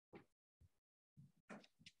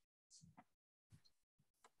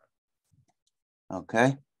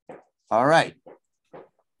Okay. All right.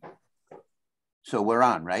 So we're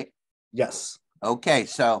on, right? Yes. Okay.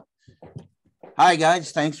 So, hi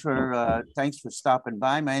guys. Thanks for stopping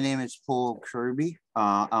by. My name is Paul Kirby.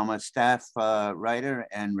 I'm a staff writer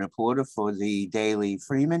and reporter for the Daily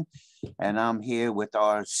Freeman, and I'm here with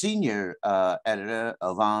our senior editor,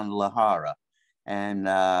 Yvonne Lahara. And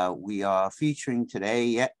we are featuring today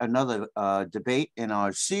yet another debate in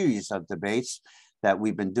our series of debates that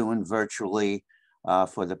we've been doing virtually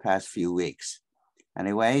for the past few weeks.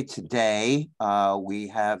 Anyway, today we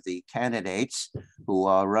have the candidates who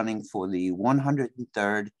are running for the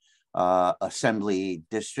 103rd Assembly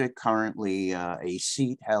District, currently a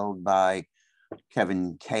seat held by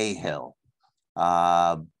Kevin Cahill.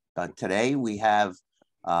 But today we have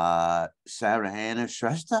Sarahana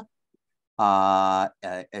Shrestha,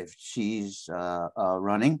 if she's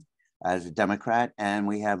running as a Democrat, and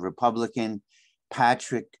we have Republican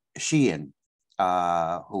Patrick Sheehan,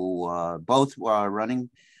 who both are running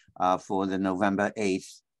for the November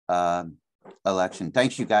 8th election.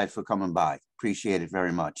 Thanks, you guys, for coming by. Appreciate it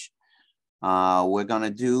very much. We're going to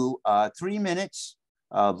do 3 minutes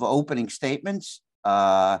of opening statements,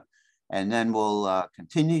 and then we'll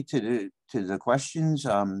continue to the questions.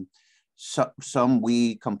 Some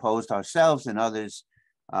we composed ourselves, and others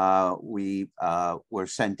we were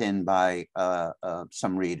sent in by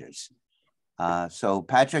some readers. So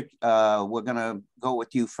Patrick, we're gonna go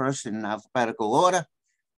with you first in alphabetical order,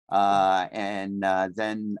 and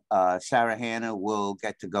then Sarahana will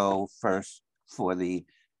get to go first for the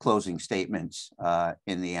closing statements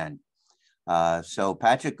in the end. So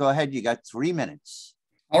Patrick, go ahead. You got 3 minutes.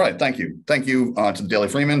 All right, thank you. Thank you to the Daily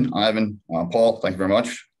Freeman, Ivan, Paul, thank you very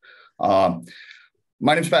much.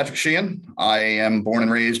 My name is Patrick Sheehan. I am born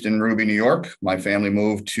and raised in Ruby, New York. My family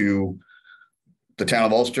moved to the town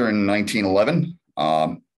of Ulster in 1911.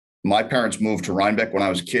 My parents moved to Rhinebeck when I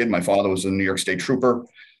was a kid. My father was a New York State trooper.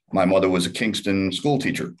 My mother was a Kingston school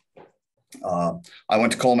teacher. I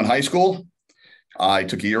went to Coleman High School. I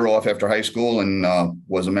took a year off after high school and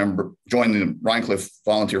joined the Rhinecliff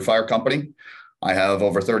Volunteer Fire Company. I have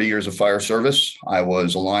over 30 years of fire service. I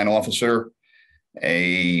was a line officer,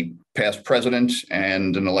 a past president,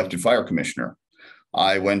 and an elected fire commissioner.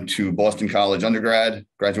 I went to Boston College undergrad,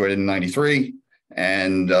 graduated in 93,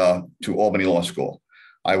 and to Albany Law School.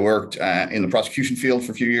 I worked in the prosecution field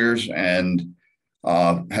for a few years and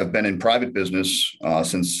have been in private business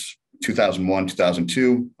since 2001,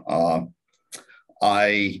 2002.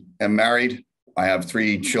 I am married. I have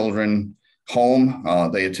 3 children home.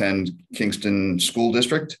 They attend Kingston School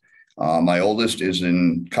District. My oldest is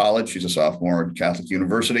in college. She's a sophomore at Catholic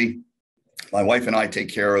University. My wife and I take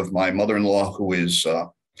care of my mother-in-law, who is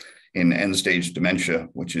in end-stage dementia,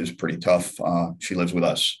 which is pretty tough. She lives with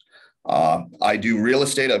us. I do real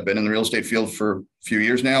estate. I've been in the real estate field for a few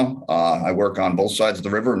years now. I work on both sides of the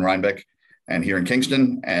river in Rhinebeck and here in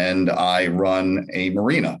Kingston, and I run a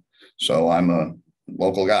marina. So I'm a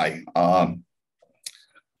local guy.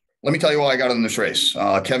 Let me tell you why I got in this race.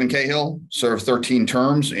 Kevin Cahill served 13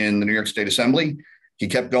 terms in the New York State Assembly. He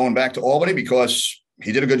kept going back to Albany because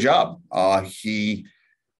he did a good job. He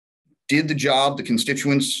did the job the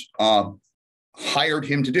constituents hired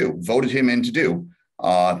him to do, voted him in to do.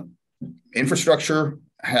 Infrastructure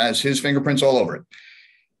has his fingerprints all over it.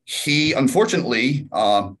 He, unfortunately,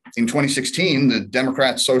 in 2016, the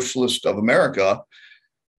Democrat Socialist of America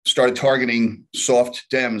started targeting soft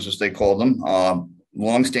Dems, as they called them,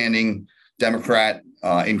 longstanding Democrat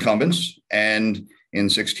incumbents. And in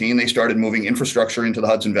 16, they started moving infrastructure into the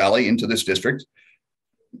Hudson Valley, into this district,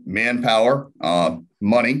 manpower,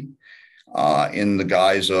 money, in the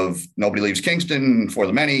guise of nobody leaves Kingston for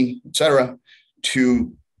the many, et cetera,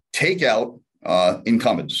 to take out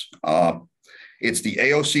incumbents. It's the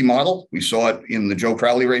AOC model. We saw it in the Joe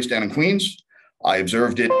Crowley race down in Queens. I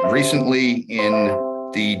observed it recently in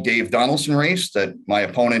the Dave Donaldson race that my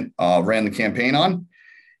opponent ran the campaign on.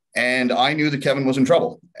 And I knew that Kevin was in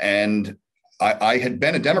trouble. And I had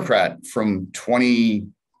been a Democrat from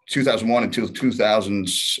 2001 until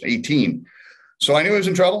 2018. So I knew he was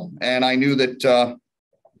in trouble. And I knew that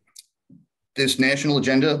this national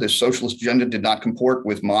agenda, this socialist agenda, did not comport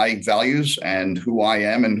with my values and who I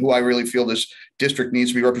am and who I really feel this district needs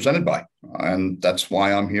to be represented by. And that's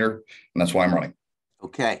why I'm here. And that's why I'm running.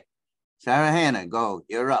 Okay. Sarahana, go.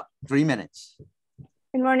 You're up. 3 minutes.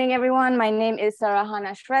 Good morning, everyone. My name is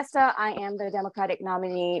Sarahana Shrestha. I am the Democratic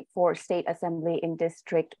nominee for State Assembly in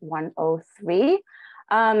District 103.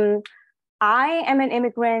 I am an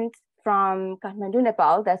immigrant from Kathmandu,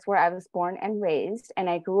 Nepal. That's where I was born and raised. And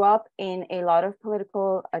I grew up in a lot of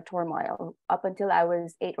political turmoil. Up until I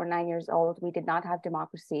was 8 or 9 years old, we did not have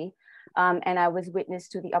democracy. And I was witness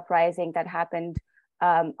to the uprising that happened,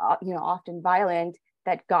 often violent,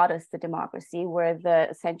 that got us the democracy, where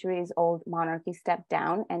the centuries-old monarchy stepped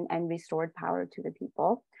down and restored power to the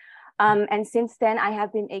people. And since then, I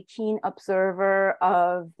have been a keen observer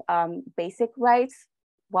of basic rights,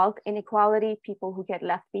 wealth inequality, people who get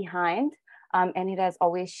left behind, and it has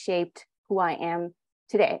always shaped who I am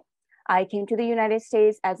today. I came to the United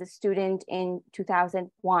States as a student in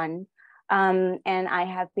 2001, and I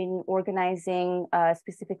have been organizing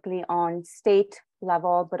specifically on state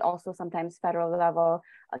level, but also sometimes federal level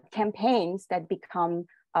campaigns that become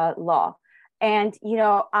law. And,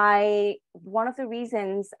 one of the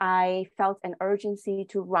reasons I felt an urgency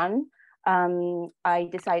to run, I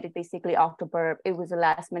decided basically October, it was a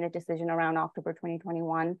last minute decision around October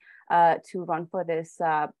 2021 to run for this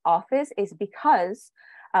office, is because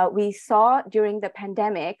we saw during the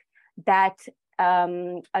pandemic that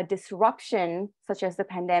a disruption such as the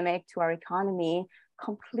pandemic to our economy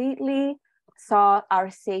completely saw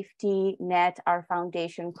our safety net, our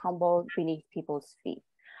foundation crumble beneath people's feet.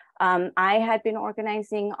 I had been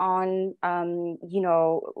organizing on, under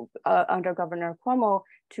Governor Cuomo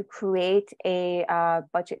to create a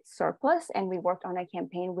budget surplus, and we worked on a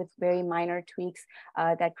campaign with very minor tweaks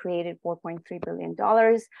that created $4.3 billion.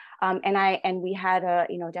 And we had a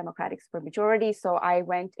Democratic supermajority, so I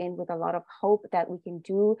went in with a lot of hope that we can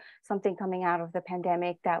do something coming out of the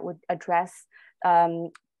pandemic that would address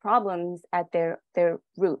problems at their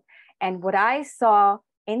root. And what I saw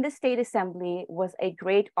in the state assembly was a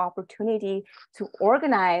great opportunity to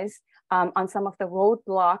organize on some of the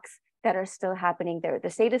roadblocks that are still happening there. The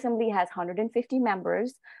state assembly has 150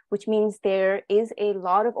 members, which means there is a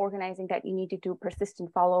lot of organizing that you need to do,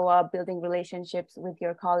 persistent follow-up, building relationships with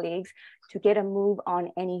your colleagues to get a move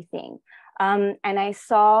on anything. And I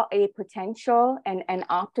saw a potential and an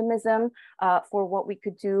optimism for what we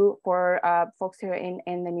could do for folks here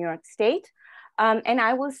in the New York State. And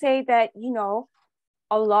I will say that,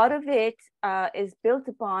 a lot of it is built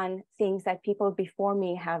upon things that people before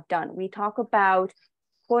me have done. We talk about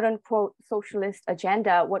quote unquote socialist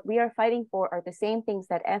agenda. What we are fighting for are the same things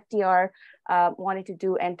that FDR wanted to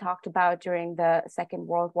do and talked about during the Second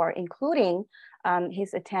World War, including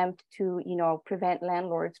his attempt to prevent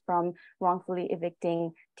landlords from wrongfully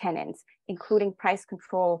evicting tenants, including price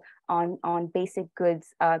control on basic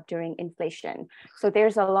goods during inflation. So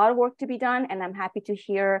there's a lot of work to be done, and I'm happy to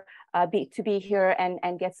be here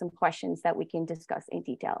and get some questions that we can discuss in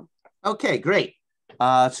detail. Okay, great.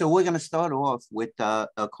 So we're going to start off with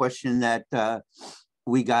a question that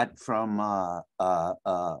we got from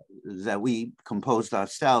that we composed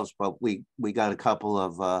ourselves, but we got a couple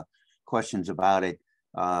of questions about it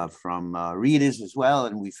from readers as well,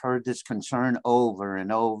 and we've heard this concern over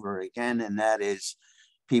and over again, and that is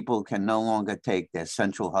people can no longer take their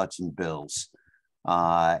Central Hudson bills.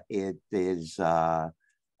 It is the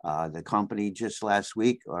company just last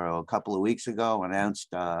week or a couple of weeks ago announced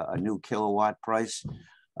a new kilowatt price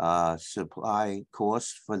supply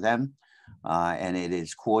cost for them, and it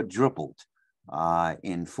is quadrupled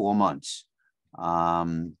in 4 months.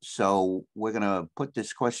 So we're going to put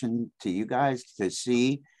this question to you guys to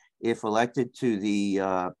see if elected to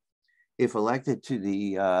the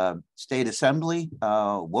state assembly,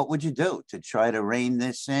 what would you do to try to rein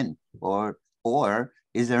this in, or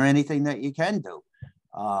is there anything that you can do?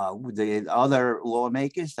 The other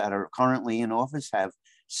lawmakers that are currently in office have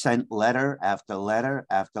sent letter after letter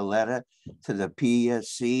after letter to the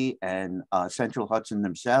PSC and Central Hudson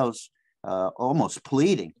themselves, almost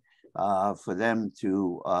pleading for them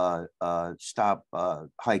to stop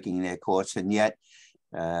hiking their costs, and yet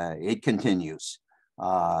it continues.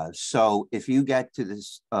 So if you get to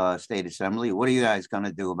this state assembly, what are you guys going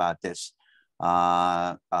to do about this?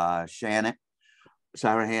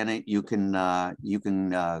 Sarahana, you can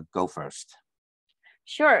go first.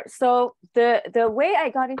 Sure. So the way I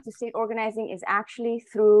got into state organizing is actually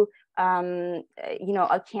through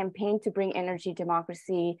a campaign to bring energy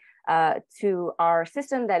democracy to our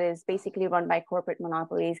system that is basically run by corporate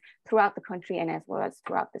monopolies throughout the country and as well as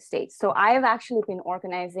throughout the state. So I have actually been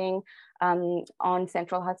organizing on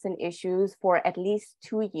Central Hudson issues for at least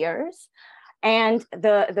 2 years. And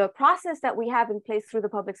the process that we have in place through the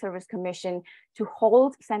Public Service Commission to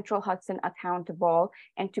hold Central Hudson accountable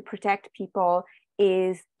and to protect people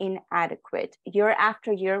is inadequate. Year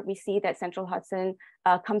after year, we see that Central Hudson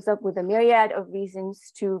comes up with a myriad of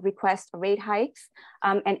reasons to request rate hikes.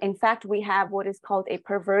 And in fact, we have what is called a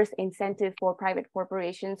perverse incentive for private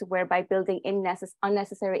corporations, where by building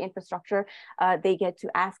unnecessary infrastructure, they get to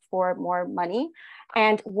ask for more money.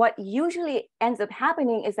 And what usually ends up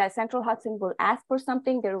happening is that Central Hudson will ask for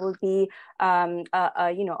something. There will be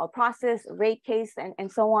a process, rate case,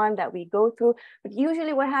 and so on that we go through. But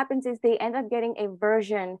usually what happens is they end up getting a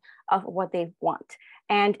version of what they want.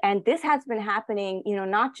 And this has been happening,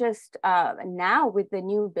 not just now with the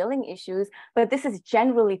new billing issues, but this is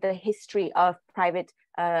generally the history of private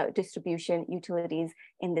distribution utilities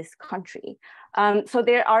in this country. So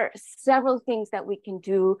there are several things that we can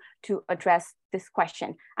do to address this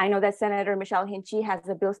question. I know that Senator Michelle Hinchey has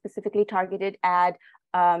a bill specifically targeted at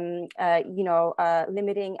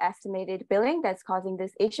limiting estimated billing that's causing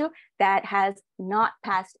this issue that has not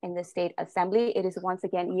passed in the state assembly. It is once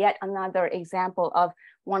again yet another example of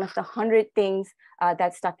one of the 100 things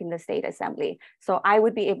that's stuck in the state assembly. So I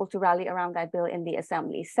would be able to rally around that bill in the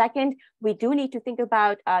assembly. Second, we do need to think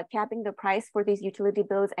about capping the price for these utility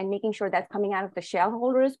bills and making sure that's coming out of the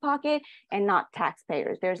shareholders' pocket and not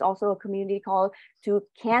taxpayers. There's also a community call to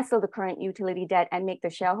cancel the current utility debt and make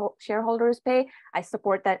the shareholders pay. I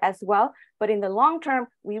support that as well. But in the long term,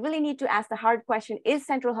 we really need to ask the hard question, is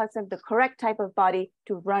Central Hudson the correct type of body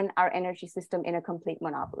to run our energy system in a complete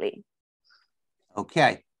monopoly?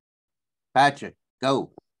 Okay. Patrick,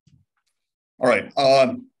 go. All right.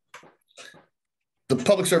 The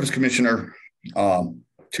Public Service Commissioner 2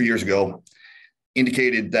 years ago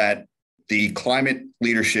indicated that the climate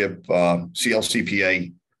leadership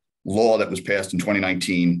CLCPA law that was passed in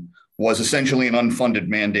 2019 was essentially an unfunded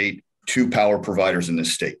mandate to power providers in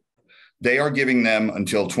this state. They are giving them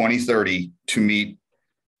until 2030 to meet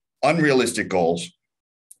unrealistic goals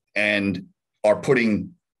and are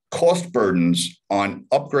putting cost burdens on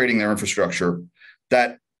upgrading their infrastructure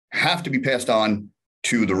that have to be passed on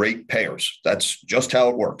to the ratepayers. That's just how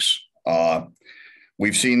it works.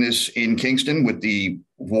 We've seen this in Kingston with the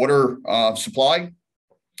water supply.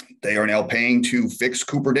 They are now paying to fix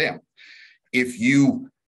Cooper Dam. If you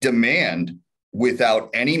demand without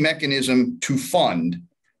any mechanism to fund,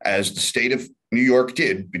 as the state of New York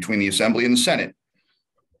did between the Assembly and the Senate,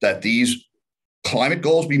 that these climate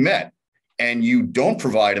goals be met, and you don't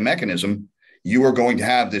provide a mechanism, you are going to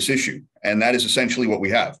have this issue. And that is essentially what we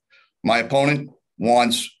have. My opponent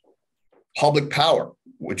wants public power,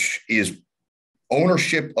 which is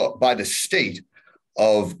ownership by the state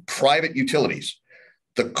of private utilities.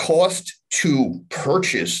 The cost to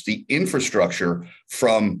purchase the infrastructure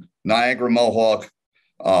from Niagara, Mohawk,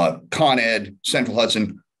 Con Ed, Central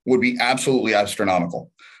Hudson would be absolutely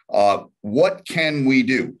astronomical. What can we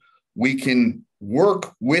do? We can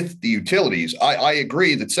work with the utilities. I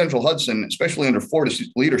agree that Central Hudson, especially under Fortis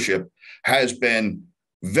leadership, has been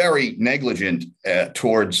very negligent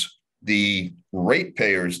towards the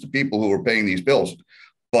ratepayers, the people who are paying these bills.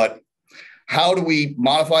 But how do we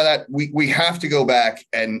modify that? We have to go back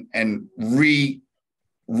and rework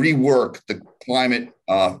the climate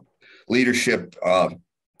leadership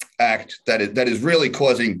act that is really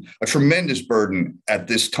causing a tremendous burden at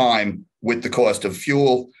this time with the cost of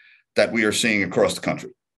fuel that we are seeing across the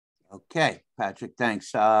country. Okay, Patrick,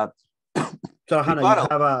 thanks. So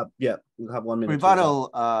Hannah, you have 1 minute.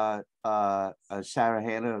 Rebuttal,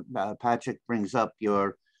 Sarahana, Patrick brings up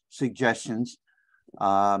your suggestions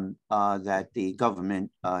that the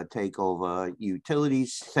government take over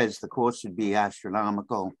utilities, says the cost would be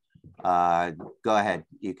astronomical. Go ahead,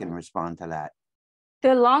 you can respond to that.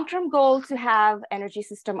 The long-term goal to have energy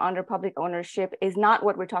system under public ownership is not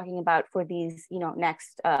what we're talking about for these,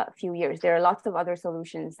 next few years. There are lots of other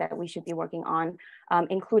solutions that we should be working on,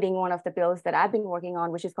 including one of the bills that I've been working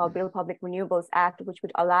on, which is called Bill Public Renewables Act, which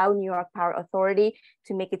would allow New York Power Authority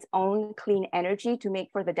to make its own clean energy to make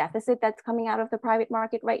for the deficit that's coming out of the private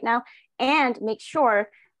market right now, and make sure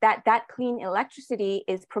that that clean electricity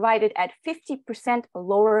is provided at 50%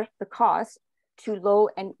 lower the cost to low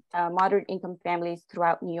and moderate income families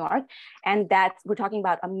throughout New York. And that's, we're talking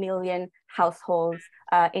about 1 million households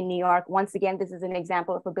in New York. Once again, this is an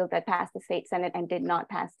example of a bill that passed the state Senate and did not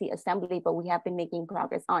pass the Assembly, but we have been making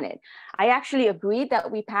progress on it. I actually agreed that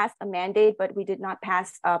we passed a mandate, but we did not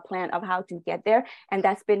pass a plan of how to get there. And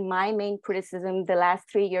that's been my main criticism the last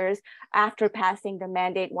 3 years. After passing the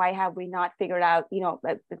mandate, why have we not figured out,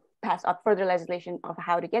 pass up further legislation of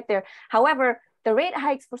how to get there? However, the rate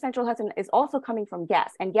hikes for Central Hudson is also coming from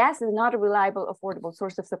gas, and gas is not a reliable, affordable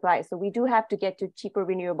source of supply. So we do have to get to cheaper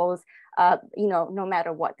renewables, no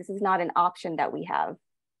matter what. This is not an option that we have.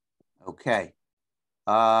 Okay.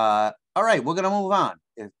 All right, we're going to move on,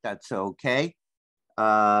 if that's okay.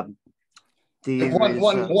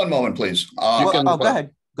 One moment, please. Go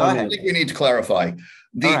ahead. Go ahead. I think we need to clarify.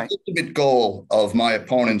 The ultimate goal of my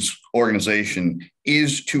opponent's organization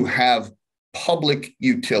is to have public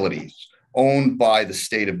utilities owned by the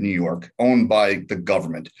state of New York, owned by the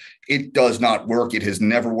government. It does not work. It has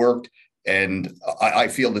never worked. And I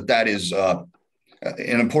feel that that is an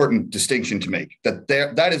important distinction to make,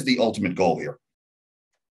 that is the ultimate goal here.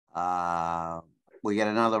 We get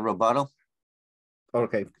another rebuttal.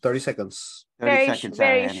 Okay, 30 seconds. 30 seconds.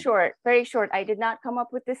 Very short, very short. I did not come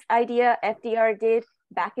up with this idea. FDR did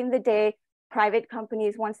back in the day. Private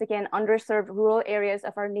companies, once again, underserved rural areas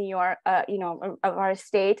of our New York, of our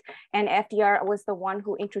state. And FDR was the one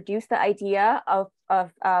who introduced the idea of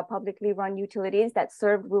publicly run utilities that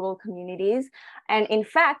serve rural communities. And in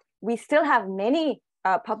fact, we still have many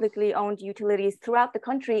publicly owned utilities throughout the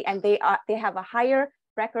country, and they have a higher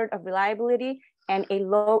record of reliability and a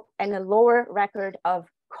lower record of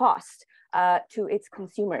cost to its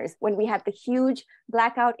consumers. When we had the huge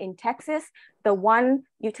blackout in Texas, the one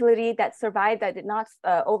utility that survived, that did not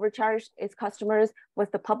overcharge its customers, was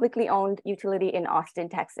the publicly owned utility in Austin,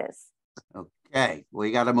 Texas. Okay,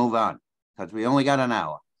 we got to move on because we only got an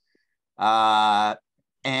hour.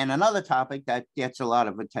 And another topic that gets a lot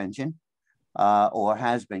of attention, or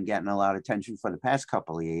has been getting a lot of attention for the past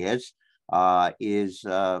couple of years, is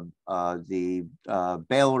the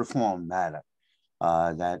bail reform matter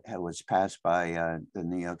that was passed by the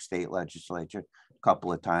New York State Legislature. A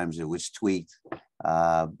couple of times it was tweaked,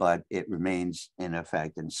 but it remains in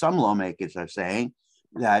effect. And some lawmakers are saying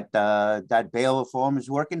that that bail reform is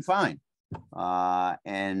working fine.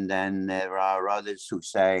 And then there are others who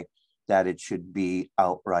say that it should be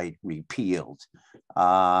outright repealed.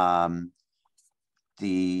 Patrick,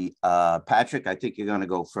 I think you're going to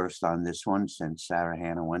go first on this one since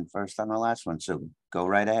Sarahana went first on the last one. So go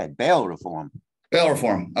right ahead. Bail reform. Bail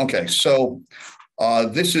reform. Okay, so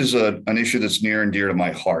this is an issue that's near and dear to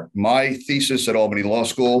my heart. My thesis at Albany Law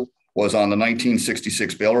School was on the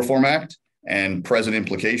 1966 Bail Reform Act and present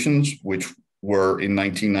implications, which were in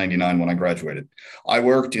 1999 when I graduated. I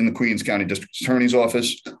worked in the Queens County District Attorney's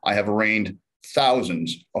Office. I have arraigned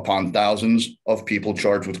thousands upon thousands of people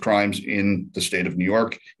charged with crimes in the state of New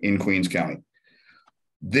York, in Queens County.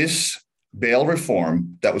 This bail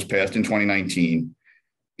reform that was passed in 2019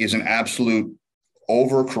 is an absolute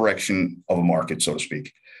overcorrection of a market, so to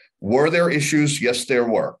speak. Were there issues? Yes, there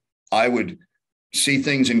were. I would see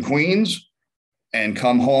things in Queens and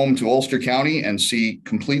come home to Ulster County and see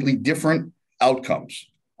completely different outcomes.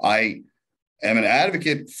 I am an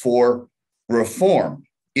advocate for reform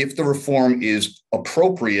if the reform is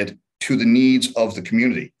appropriate to the needs of the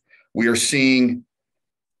community. We are seeing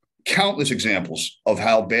countless examples of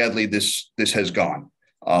how badly this has gone.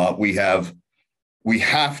 We have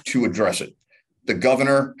to address it. The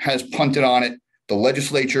governor has punted on it. The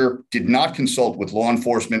legislature did not consult with law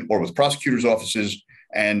enforcement or with prosecutors' offices,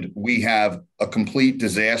 and we have a complete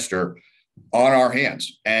disaster on our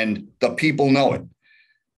hands, and the people know it.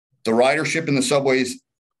 The ridership in the subways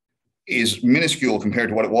is minuscule compared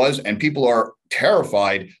to what it was, and people are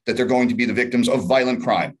terrified that they're going to be the victims of violent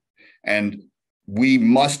crime. And we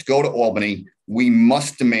must go to Albany. We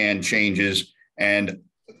must demand changes, and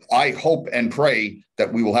I hope and pray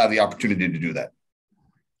that we will have the opportunity to do that.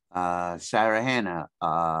 Sarahana,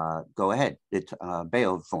 go ahead.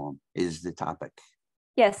 Bail reform is the topic.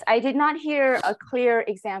 Yes, I did not hear a clear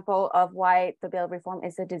example of why the bail reform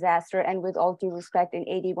is a disaster. And with all due respect, in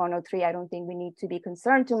AB 103, I don't think we need to be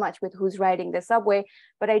concerned too much with who's riding the subway.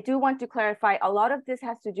 But I do want to clarify, a lot of this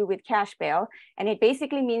has to do with cash bail. And it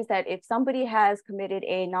basically means that if somebody has committed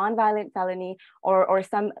a nonviolent felony or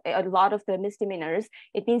a lot of the misdemeanors,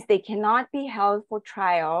 it means they cannot be held for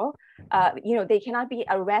trial. They cannot be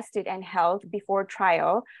arrested and held before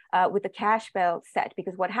trial with the cash bail set,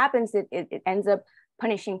 because what happens, it ends up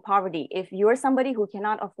punishing poverty. If you're somebody who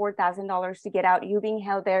cannot afford $1,000 to get out, you're being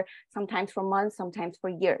held there sometimes for months, sometimes for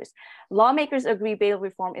years. Lawmakers agree bail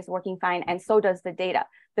reform is working fine, and so does the data.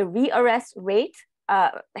 The rearrest rate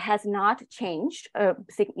has not changed.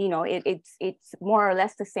 It's more or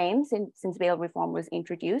less the same since bail reform was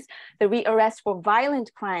introduced. The rearrest for violent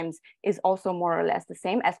crimes is also more or less the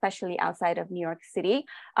same, especially outside of New York City.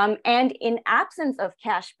 And in absence of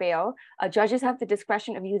cash bail, judges have the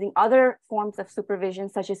discretion of using other forms of supervision,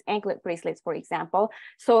 such as anklet bracelets, for example.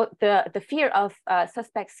 So the fear of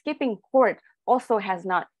suspects skipping court also has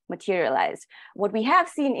not materialized. What we have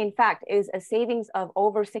seen, in fact, is a savings of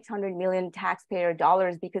over 600 million taxpayer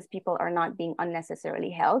dollars because people are not being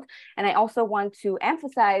unnecessarily held. And I also want to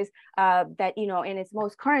emphasize that, in its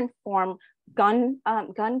most current form, gun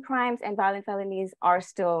crimes and violent felonies are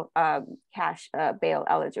still cash bail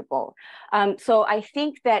eligible. So I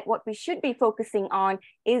think that what we should be focusing on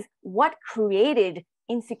is what created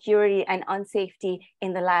insecurity and unsafety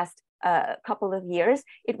in the last couple of years.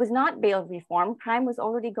 It was not bail reform. Crime was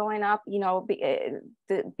already going up,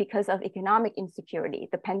 because of economic insecurity.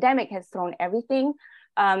 The pandemic has thrown everything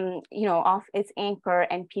off its anchor,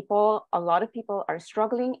 and a lot of people are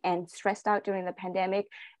struggling and stressed out during the pandemic.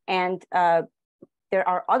 And there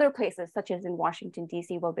are other places, such as in Washington,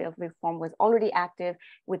 D.C., where bail reform was already active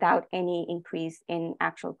without any increase in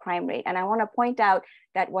actual crime rate. And I want to point out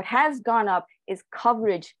that what has gone up is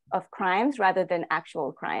coverage of crimes rather than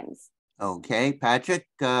actual crimes. Okay, Patrick,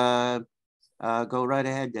 go right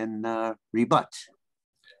ahead and rebut.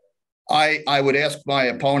 I would ask my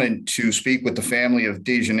opponent to speak with the family of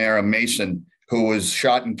Dejanira Mason, who was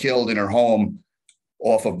shot and killed in her home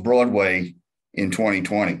off of Broadway in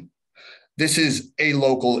 2020. This is a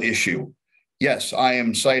local issue. Yes, I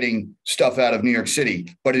am citing stuff out of New York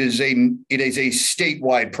City, but it is a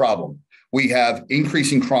statewide problem. We have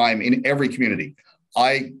increasing crime in every community.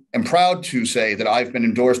 I am proud to say that I've been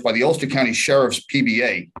endorsed by the Ulster County Sheriff's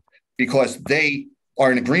PBA because they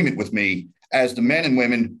are in agreement with me as the men and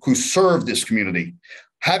women who serve this community.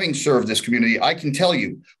 Having served this community, I can tell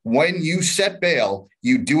you, when you set bail,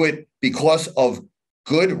 you do it because of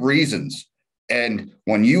good reasons. And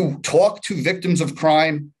when you talk to victims of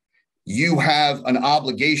crime, you have an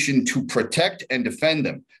obligation to protect and defend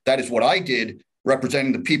them. That is what I did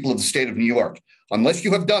representing the people of the state of New York. Unless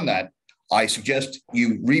you have done that, I suggest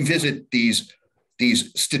you revisit these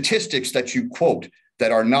statistics that you quote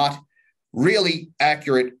that are not really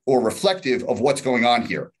accurate or reflective of what's going on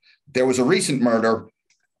here. There was a recent murder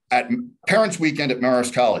at Parents' Weekend at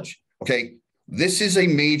Marist College. Okay, this is a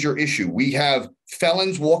major issue. We have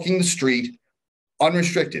felons walking the street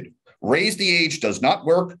unrestricted. Raise the age does not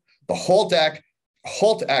work. The HALT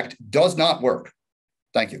Act does not work.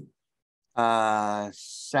 Thank you.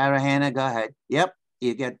 Sarahana, go ahead. Yep,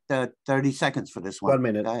 you get 30 seconds for this one. 1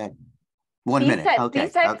 minute. Go ahead. 1 minute. Okay.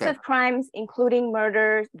 These types of crimes, including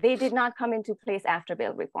murders, they did not come into place after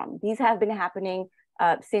bail reform. These have been happening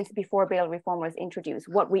since before bail reform was introduced.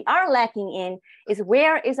 What we are lacking in is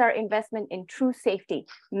where is our investment in true safety,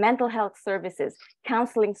 mental health services,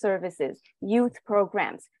 counseling services, youth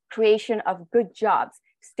programs, creation of good jobs,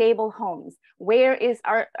 stable homes? Where is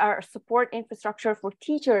our support infrastructure for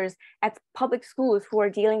teachers at public schools who are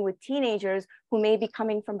dealing with teenagers who may be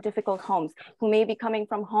coming from difficult homes, who may be coming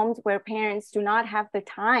from homes where parents do not have the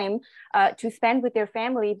time to spend with their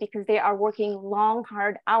family because they are working long,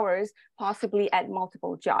 hard hours, possibly at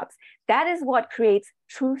multiple jobs? That is what creates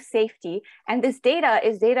true safety. And this data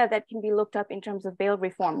is data that can be looked up in terms of bail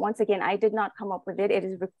reform. Once again, I did not come up with it. It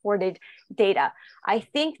is recorded data. I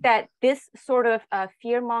think that this sort of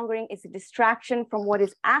fear-mongering is a distraction from what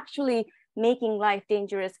is actually making life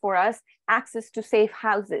dangerous for us: access to safe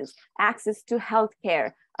houses, access to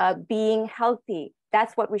healthcare, being healthy.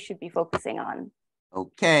 That's what we should be focusing on.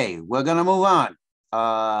 Okay, we're going to move on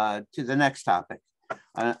to the next topic.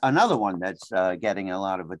 Another one that's getting a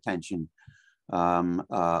lot of attention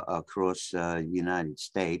across the United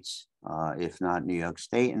States, if not New York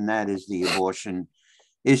State, and that is the abortion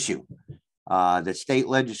issue. The state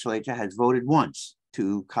legislature has voted once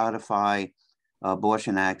to codify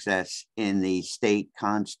abortion access in the state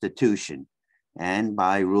constitution. And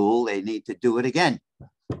by rule, they need to do it again.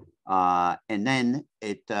 And then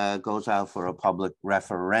it goes out for a public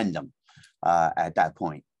referendum at that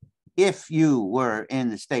point. If you were in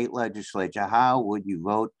the state legislature, how would you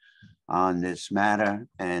vote on this matter?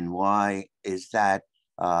 And why is that?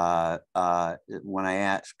 When I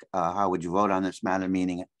ask how would you vote on this matter,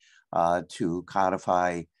 meaning to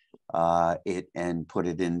codify it and put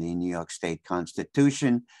it in the New York State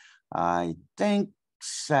Constitution, I think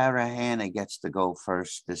Sarahana gets to go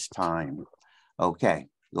first this time. Okay,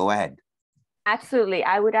 go ahead. Absolutely.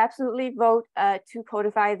 I would absolutely vote to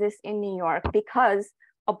codify this in New York because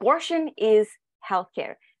abortion is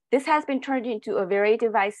healthcare. This has been turned into a very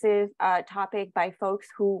divisive topic by folks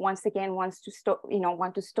who, once again, want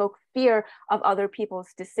to stoke fear of other people's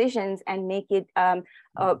decisions and make it,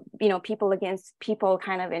 people against people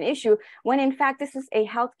kind of an issue. When in fact, this is a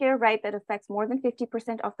healthcare right that affects more than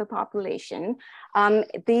 50% of the population.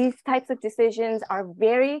 These types of decisions are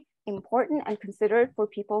very important and considered for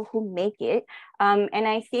people who make it. And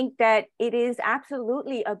I think that it is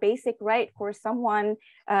absolutely a basic right for someone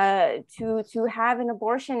to have an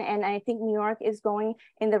abortion. And I think New York is going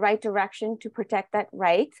in the right direction to protect that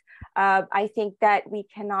right. I think that we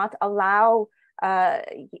cannot allow,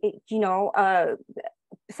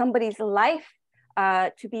 somebody's life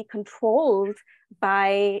to be controlled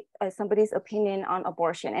by somebody's opinion on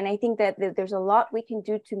abortion. And I think that there's a lot we can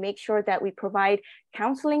do to make sure that we provide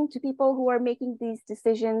counseling to people who are making these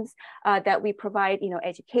decisions, that we provide,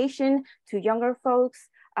 education to younger folks,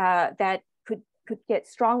 that could get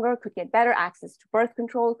stronger, could get better access to birth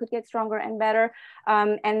control, could get stronger and better.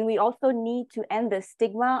 And we also need to end the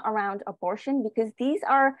stigma around abortion, because these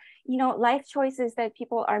are, life choices that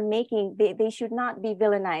people are making. They should not be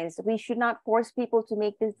villainized. We should not force people to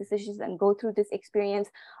make these decisions and go through this experience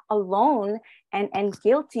alone and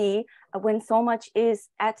guilty when so much is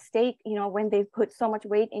at stake, when they've put so much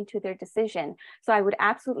weight into their decision. So I would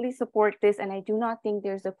absolutely support this. And I do not think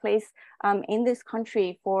there's a place in this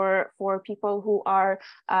country for people who are,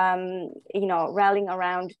 rallying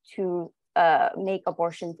around to make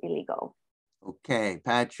abortions illegal. Okay,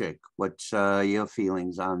 Patrick, what's your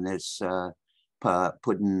feelings on this,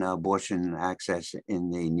 putting abortion access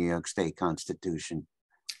in the New York State Constitution?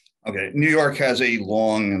 Okay, New York has a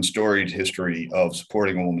long and storied history of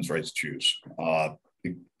supporting a woman's right to choose.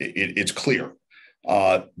 It's clear.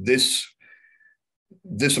 This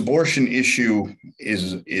abortion issue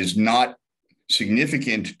is not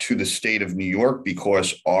significant to the state of New York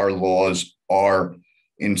because our laws are,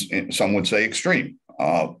 in some would say, extreme.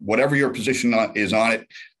 Whatever your position is on it,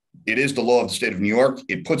 it is the law of the state of New York.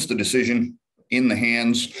 It puts the decision in the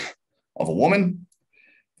hands of a woman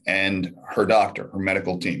and her doctor, her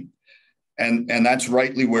medical team. And that's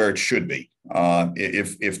rightly where it should be.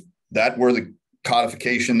 If that were the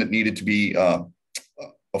codification that needed to be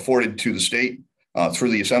afforded to the state through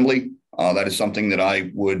the assembly, that is something that I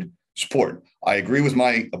would support. I agree with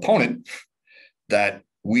my opponent that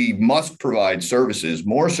we must provide services,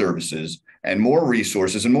 and more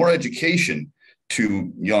resources and more education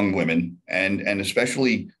to young women and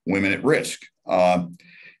especially women at risk.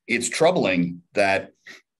 It's troubling that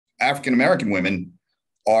African-American women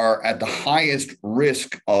are at the highest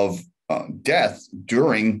risk of death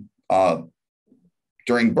during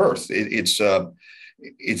birth. It's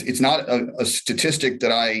not a statistic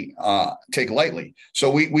that I take lightly. So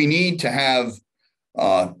we need to have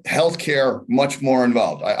healthcare much more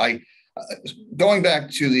involved. Going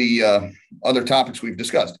back to the other topics we've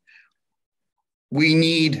discussed, we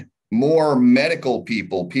need more medical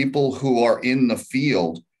people who are in the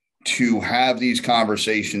field to have these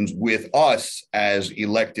conversations with us as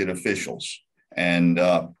elected officials. And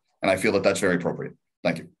I feel that that's very appropriate.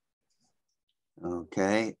 Thank you.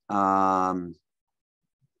 Okay.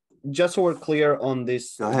 Just so we're clear on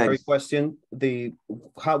this very question,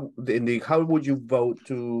 how would you vote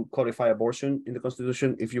to codify abortion in the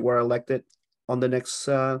Constitution if you were elected on the next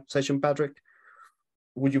session, Patrick?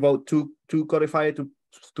 Would you vote to codify it, to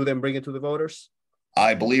then bring it to the voters?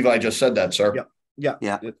 I believe I just said that, sir. Yeah.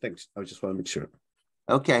 Thanks. I just want to make sure.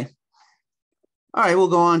 Okay. All right, we'll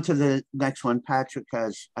go on to the next one. Patrick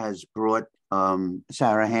has brought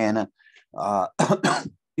Sarahana,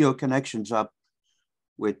 your connections up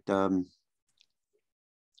with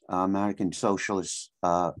American socialist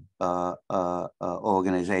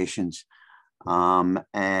organizations,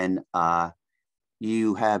 and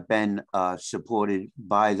you have been supported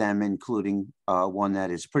by them, including one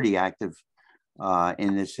that is pretty active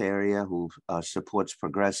in this area, who supports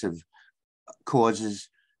progressive causes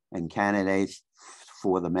and candidates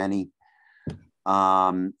for the many.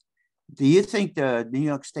 Do you think the New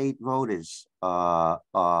York State voters are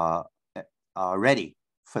ready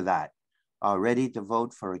for that? Are ready to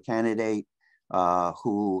vote for a candidate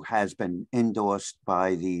who has been endorsed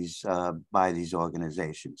by these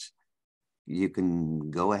organizations? You can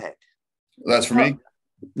go ahead. That's for me?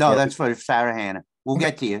 No, that's for Sarahana. We'll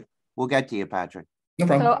get to you. We'll get to you, Patrick. No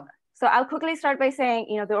problem. So I'll quickly start by saying,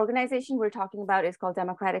 the organization we're talking about is called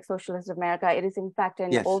Democratic Socialists of America. It is in fact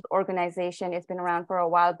an old organization. It's been around for a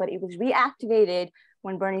while, but it was reactivated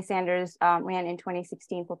when Bernie Sanders ran in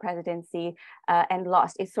 2016 for presidency and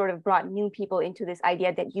lost. It sort of brought new people into this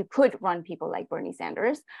idea that you could run people like Bernie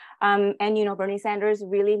Sanders. And Bernie Sanders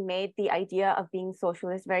really made the idea of being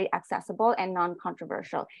socialist very accessible and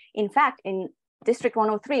non-controversial. In fact, in District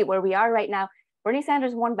 103, where we are right now, Bernie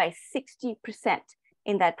Sanders won by 60%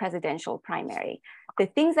 in that presidential primary. The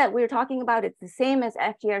things that we're talking about, it's the same as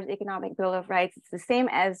FDR's Economic Bill of Rights. It's the same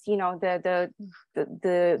as the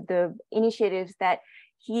initiatives that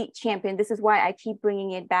he championed. This is why I keep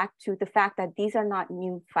bringing it back to the fact that these are not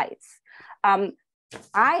new fights. I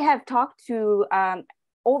have talked to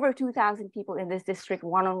over 2,000 people in this district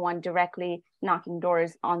one-on-one, directly knocking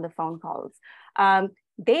doors on the phone calls.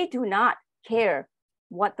 They do not care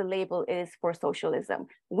what the label is for socialism.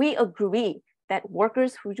 We agree that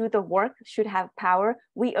workers who do the work should have power.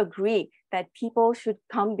 We agree that people should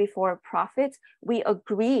come before profits. We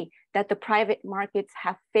agree that the private markets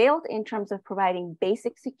have failed in terms of providing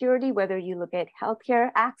basic security, whether you look at healthcare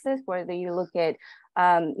access, whether you look at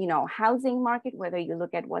housing market, whether you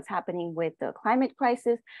look at what's happening with the climate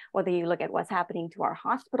crisis, whether you look at what's happening to our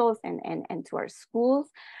hospitals and to our schools.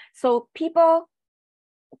 So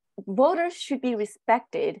voters should be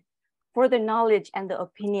respected for the knowledge and the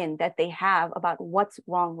opinion that they have about what's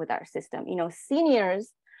wrong with our system.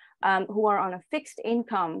 Seniors who are on a fixed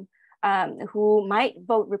income, who might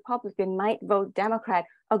vote Republican, might vote Democrat,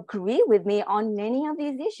 agree with me on many of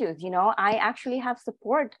these issues. I actually have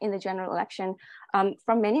support in the general election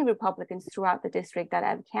from many Republicans throughout the district that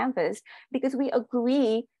I've canvassed, because we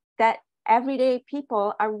agree that everyday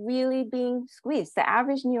people are really being squeezed. The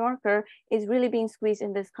average New Yorker is really being squeezed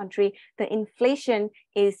in this country. The inflation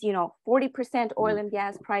is, 40% oil and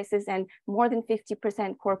gas prices and more than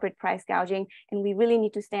 50% corporate price gouging. And we really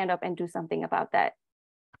need to stand up and do something about that.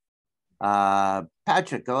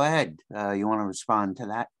 Patrick, go ahead. You want to respond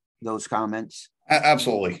to those comments?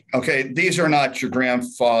 Absolutely. Okay. These are not your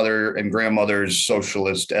grandfather and grandmother's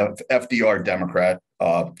socialist FDR Democrat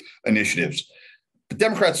initiatives. The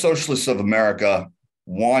Democrat Socialists of America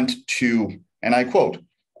want to, and I quote,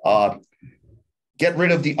 get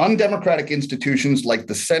rid of the undemocratic institutions like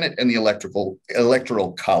the Senate and the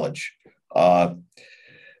Electoral College.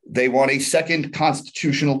 They want a second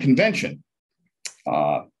constitutional convention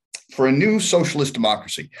for a new socialist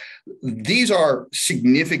democracy. These are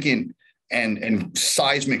significant and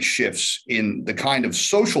seismic shifts in the kind of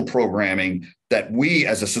social programming that we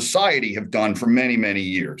as a society have done for many, many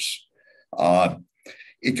years.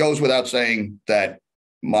 It goes without saying that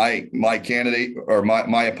my candidate or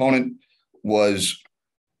my opponent was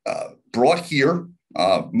brought here,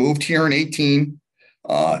 moved here in 18,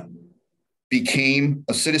 became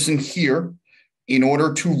a citizen here in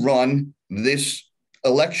order to run this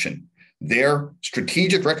election. Their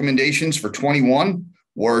strategic recommendations for 21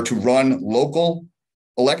 were to run local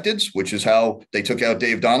electeds, which is how they took out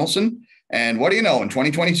Dave Donaldson. And what do you know, in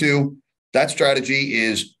 2022, that strategy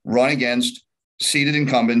is run against seated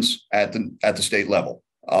incumbents at the state level.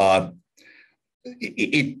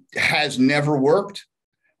 It has never worked.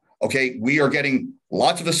 Okay, we are getting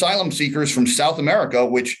lots of asylum seekers from South America,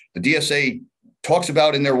 which the DSA talks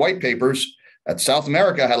about in their white papers. That South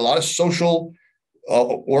America had a lot of social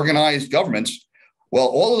organized governments. Well,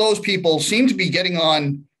 all of those people seem to be getting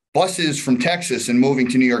on buses from Texas and moving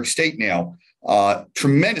to New York State now.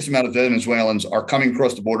 Tremendous amount of Venezuelans are coming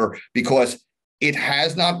across the border because it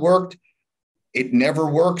has not worked. It never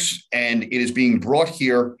works, and it is being brought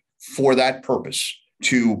here for that purpose,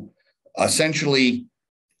 to essentially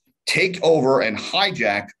take over and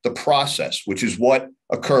hijack the process, which is what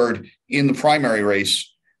occurred in the primary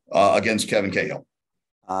race against Kevin Cahill.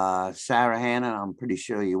 Sarahana, I'm pretty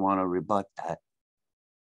sure you want to rebut that.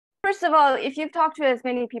 First of all, if you've talked to as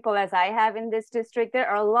many people as I have in this district, there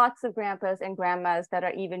are lots of grandpas and grandmas that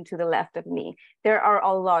are even to the left of me. There are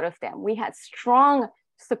a lot of them. We had strong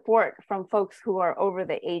support from folks who are over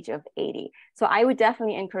the age of 80. So I would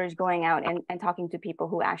definitely encourage going out and talking to people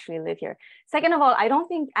who actually live here. Second of all, I don't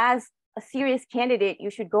think as a serious candidate,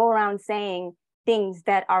 you should go around saying things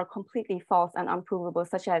that are completely false and unprovable,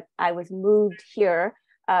 such as I was moved here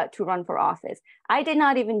to run for office. I did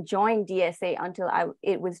not even join DSA until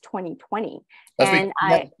it was 2020. That's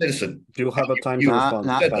and citizen. You'll have a time to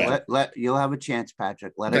respond. You'll have a chance,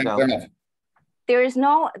 Patrick. Let it go. There is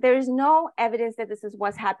no evidence that this is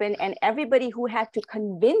what's happened, and everybody who had to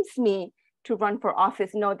convince me to run for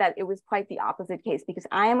office know that it was quite the opposite case, because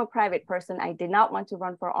I am a private person. I did not want to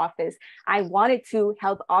run for office. I wanted to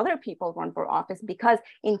help other people run for office, because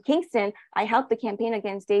in Kingston, I helped the campaign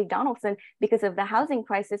against Dave Donaldson because of the housing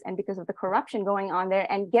crisis and because of the corruption going on there.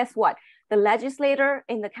 And guess what? The legislator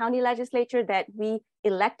in the county legislature that we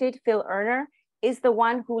elected, Phil Erner, is the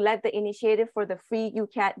one who led the initiative for the free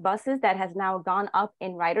UCAT buses that has now gone up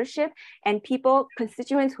in ridership. And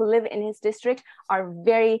constituents who live in his district are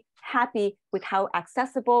very happy with how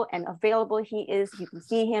accessible and available he is. You can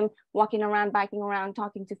see him walking around, biking around,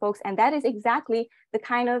 talking to folks. And that is exactly the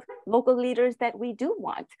kind of local leaders that we do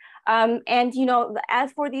want. And,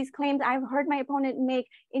 as for these claims, I've heard my opponent make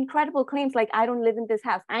incredible claims like, I don't live in this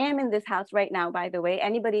house. I am in this house right now, by the way.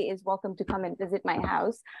 Anybody is welcome to come and visit my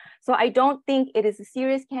house. So I don't think it is a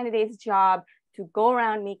serious candidate's job to go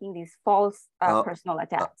around making these false personal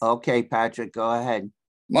attacks. Okay, Patrick, go ahead.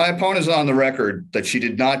 My opponent is on the record that she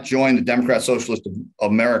did not join the Democrat Socialist of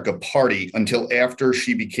America Party until after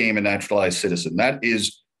she became a naturalized citizen. That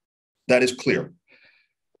is clear.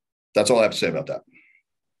 That's all I have to say about that.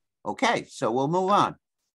 Okay, so we'll move on.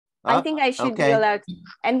 I think I should be allowed.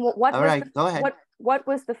 And what All was right, go ahead. What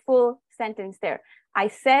was the full sentence there? I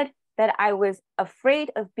said that I was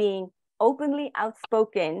afraid of being openly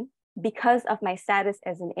outspoken because of my status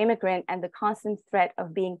as an immigrant and the constant threat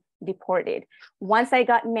of being deported. Once I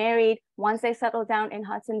got married, once I settled down in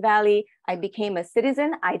Hudson Valley, I became a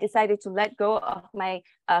citizen. I decided to let go of my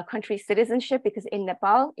country's citizenship, because in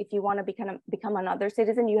Nepal, if you want to become another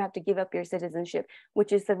citizen, you have to give up your citizenship,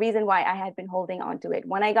 which is the reason why I had been holding on to it.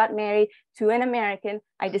 When I got married to an American,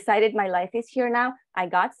 I decided my life is here now. I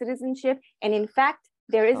got citizenship. And in fact,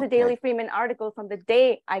 there is a Daily Freeman article from the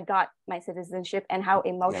day I got my citizenship and how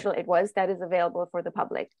emotional it was, that is available for the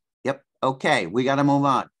public. Yep. Okay, we got to move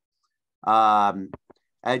on.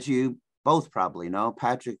 As you both probably know,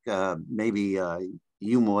 Patrick, maybe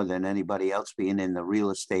you more than anybody else being in the real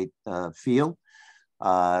estate field,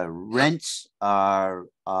 rents are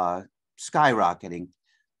skyrocketing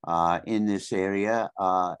in this area,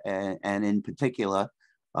 and in particular,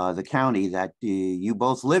 the county that you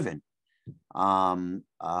both live in. There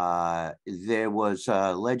was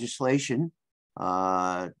legislation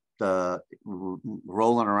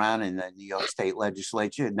rolling around in the New York State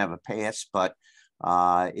legislature. It never passed, but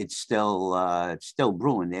it's still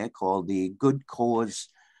brewing there, called the good cause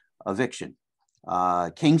eviction.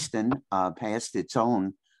 Kingston passed its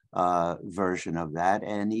own version of that,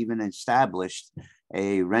 and even established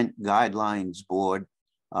a rent guidelines board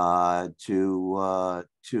to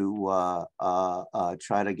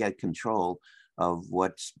try to get control of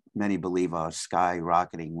what many believe are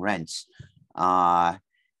skyrocketing rents.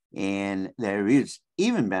 And there is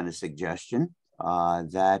even been a suggestion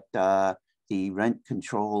that the rent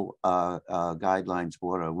control guidelines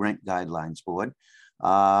board, or rent guidelines board,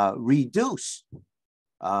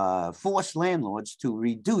 force landlords to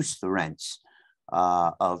reduce the rents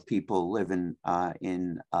of people living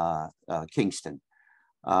in Kingston.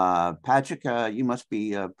 Patrick, you must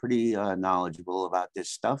be pretty knowledgeable about this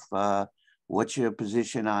stuff. What's your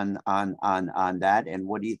position on that, and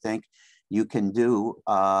what do you think you can do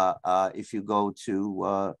if you go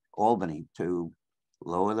to Albany to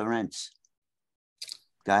lower the rents?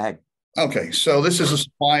 Go ahead. Okay, so this is a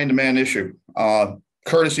supply and demand issue.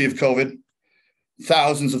 Courtesy of COVID,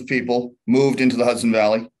 thousands of people moved into the Hudson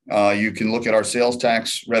Valley. You can look at our sales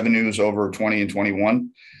tax revenues over 20 and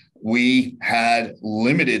 21. We had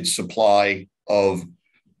limited supply of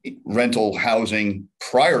rental housing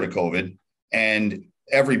prior to COVID, and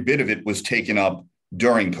every bit of it was taken up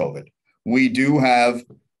during COVID. We do have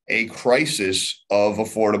a crisis of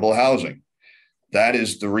affordable housing. That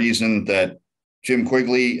is the reason that Jim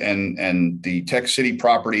Quigley and the Tech City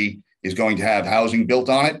property is going to have housing built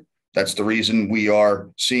on it. That's the reason we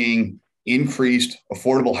are seeing increased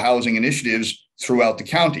affordable housing initiatives throughout the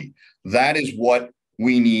county. That is what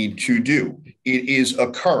we need to do. It is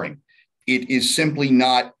occurring. It is simply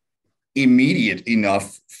not immediate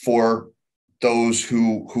enough for those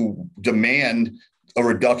who demand a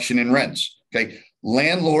reduction in rents. Okay,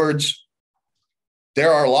 landlords,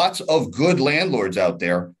 there are lots of good landlords out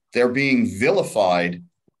there. They're being vilified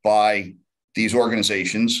by these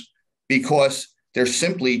organizations because they're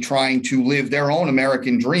simply trying to live their own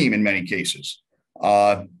American dream in many cases.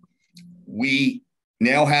 We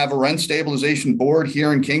now have a rent stabilization board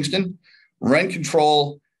here in Kingston. Rent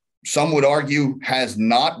control, some would argue, has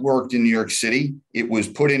not worked in New York City. It was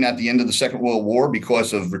put in at the end of the Second World War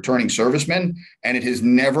because of returning servicemen, and it has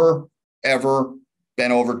never, ever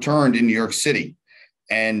been overturned in New York City.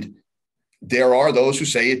 And there are those who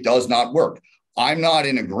say it does not work. I'm not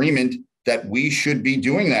in agreement that we should be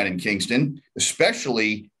doing that in Kingston,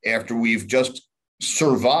 especially after we've just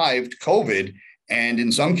survived COVID, and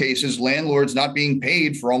in some cases, landlords not being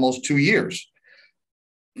paid for almost 2 years.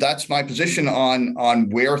 That's my position on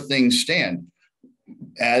where things stand.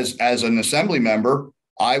 As an assembly member,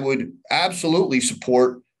 I would absolutely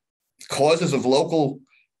support causes of local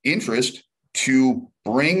interest to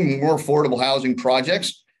bring more affordable housing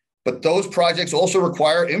projects, but those projects also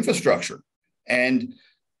require infrastructure. And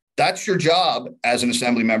that's your job as an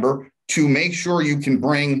assembly member, to make sure you can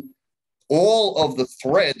bring all of the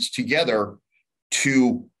threads together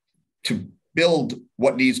to build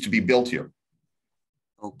what needs to be built here.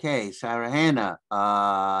 Okay, Sarahana,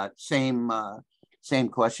 same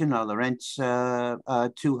question. Are the rents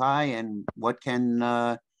too high, and what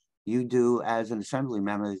can you do as an assembly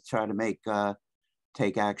member to try to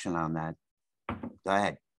take action on that? Go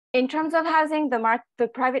ahead. In terms of housing, the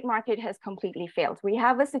private market has completely failed. We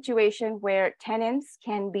have a situation where tenants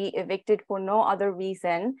can be evicted for no other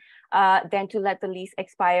reason than to let the lease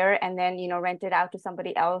expire and then, rent it out to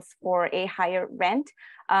somebody else for a higher rent.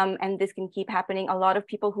 And this can keep happening. A lot of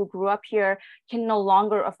people who grew up here can no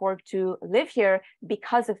longer afford to live here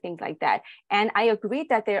because of things like that. And I agree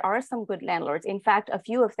that there are some good landlords. In fact, a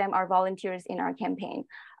few of them are volunteers in our campaign.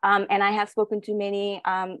 And I have spoken to many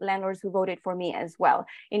landlords who voted for me as well.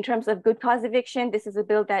 In terms of good cause eviction, this is a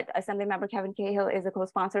bill that Assemblymember Kevin Cahill is a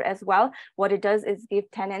co-sponsor as well. What it does is give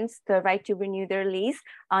tenants the right to renew their lease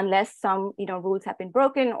unless some rules have been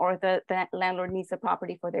broken or the landlord needs the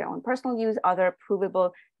property for their own personal use, other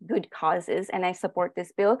provable good causes. And I support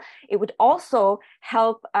this bill. It would also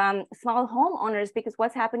help small homeowners, because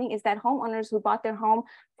what's happening is that homeowners who bought their home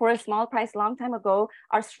for a small price long time ago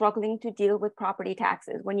are struggling to deal with property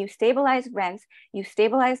taxes. When you stabilize rents, you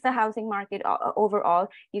stabilize the housing market overall,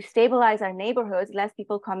 you stabilize our neighborhoods, less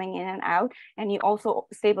people coming in and out, and you also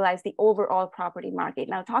stabilize the overall property market.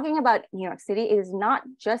 Now, talking about New York City, it is not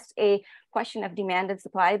just a question of demand and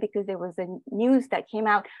supply, because there was a news that came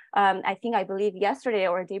out, I believe yesterday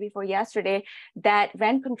or a day before yesterday, that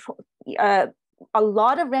rent control, a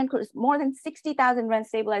lot of more than 60,000 rent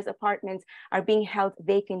stabilized apartments are being held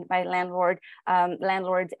vacant by landlords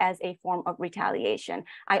as a form of retaliation.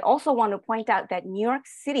 I also want to point out that New York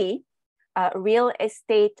City real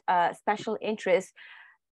estate special interests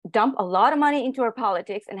dump a lot of money into our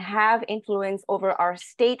politics and have influence over our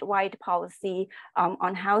statewide policy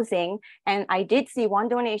on housing. And I did see one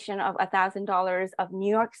donation of $1,000 of New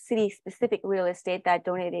York City specific real estate that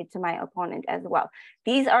donated to my opponent as well.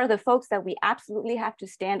 These are the folks that we absolutely have to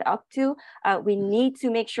stand up to. We need to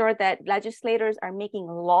make sure that legislators are making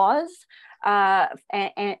laws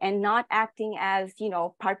and not acting as,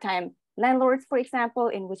 part-time landlords, for example,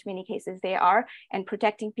 in which many cases they are, and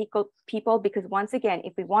protecting people, because once again,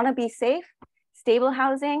 if we want to be safe, stable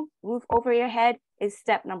housing, roof over your head is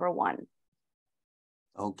step number one.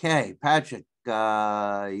 Okay, Patrick,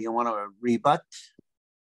 you want to rebut?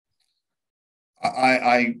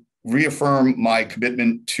 I reaffirm my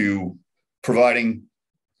commitment to providing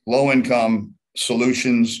low-income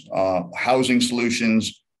solutions, housing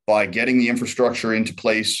solutions, by getting the infrastructure into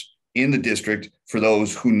place in the district for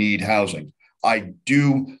those who need housing. I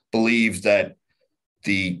do believe that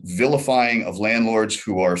the vilifying of landlords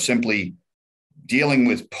who are simply dealing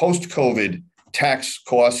with post-COVID tax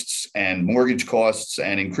costs and mortgage costs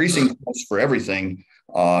and increasing costs for everything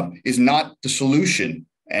is not the solution.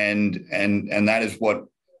 And that is what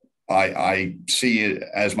I see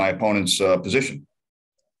as my opponent's position.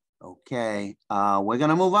 Okay, we're going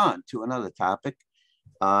to move on to another topic.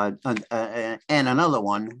 And another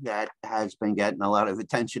one that has been getting a lot of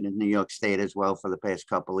attention in New York State as well for the past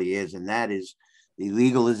couple of years, and that is the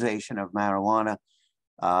legalization of marijuana.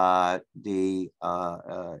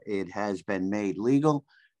 It has been made legal.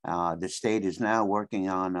 The state is now working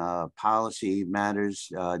on policy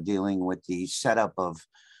matters dealing with the setup of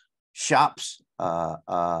shops,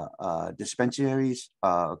 dispensaries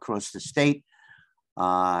across the state.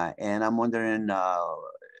 And I'm wondering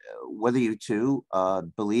whether you two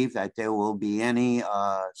believe that there will be any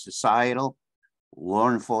societal law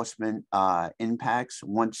enforcement impacts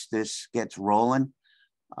once this gets rolling,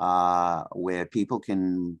 where people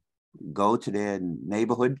can go to their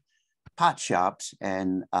neighborhood pot shops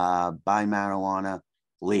and buy marijuana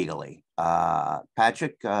legally.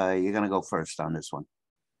 Patrick, you're going to go first on this one.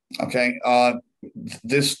 Okay.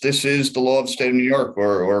 This is the law of the state of New York,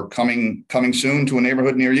 or coming soon to a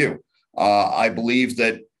neighborhood near you. I believe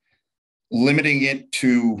that limiting it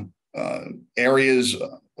to areas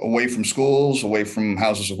away from schools, away from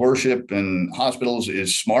houses of worship and hospitals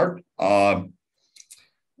is smart.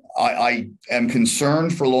 I am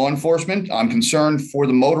concerned for law enforcement. I'm concerned for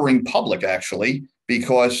the motoring public, actually,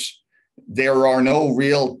 because there are no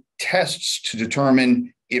real tests to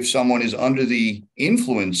determine if someone is under the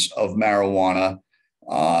influence of marijuana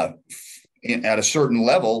at a certain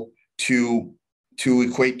level to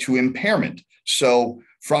equate to impairment. So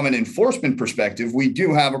from an enforcement perspective, we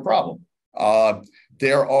do have a problem.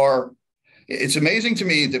 It's amazing to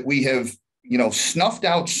me that we have, snuffed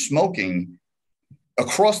out smoking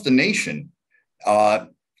across the nation.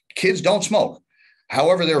 Kids don't smoke.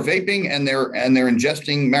 However, they're vaping and they're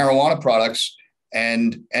ingesting marijuana products,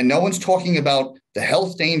 and no one's talking about the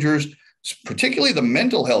health dangers, particularly the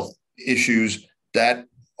mental health issues that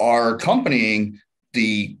are accompanying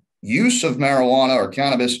the use of marijuana or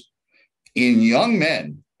cannabis in young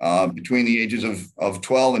men between the ages of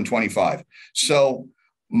 12 and 25. So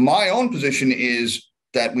my own position is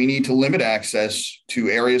that we need to limit access to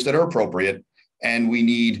areas that are appropriate, and we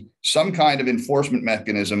need some kind of enforcement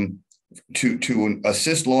mechanism to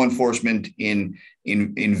assist law enforcement in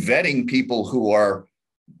vetting people who are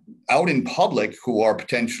out in public who are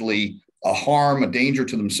potentially a harm, a danger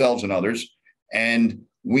to themselves and others. And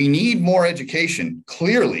we need more education,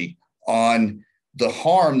 clearly, on the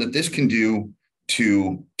harm that this can do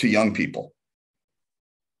to young people.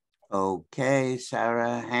 Okay,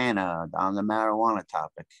 Sarahana, on the marijuana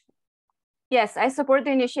topic. Yes, I support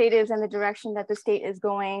the initiatives and the direction that the state is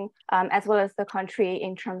going, as well as the country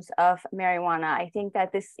in terms of marijuana. I think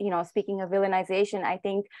that this, speaking of villainization, I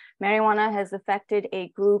think marijuana has affected a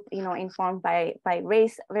group, informed by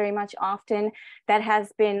race very much often, that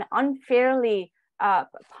has been unfairly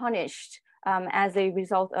punished as a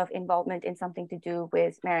result of involvement in something to do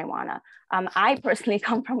with marijuana. I personally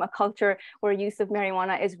come from a culture where use of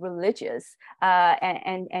marijuana is religious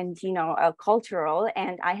and cultural,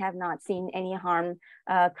 and I have not seen any harm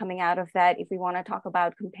coming out of that. If we want to talk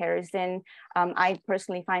about comparison, I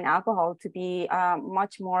personally find alcohol to be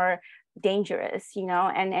much more dangerous,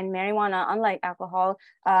 and marijuana, unlike alcohol,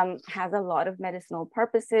 has a lot of medicinal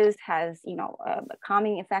purposes, has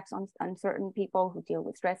calming effects on certain people who deal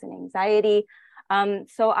with stress and anxiety.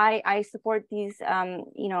 So I support these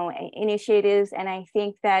initiatives, and I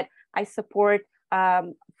think that I support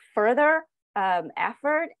further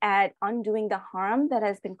effort at undoing the harm that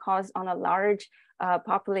has been caused on a large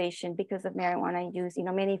population because of marijuana use.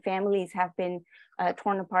 Many families have been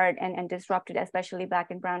torn apart and disrupted, especially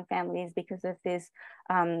Black and brown families, because of this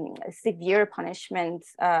severe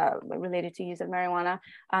punishments related to use of marijuana.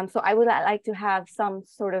 So I would like to have some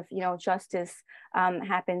sort of justice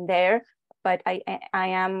happen there. But I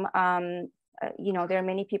am there are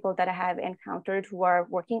many people that I have encountered who are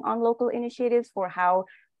working on local initiatives for how,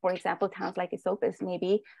 for example, towns like Esopus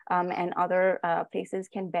maybe and other places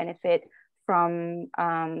can benefit from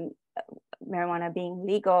marijuana being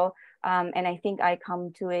legal. And I think I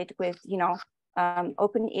come to it with,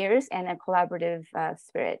 open ears and a collaborative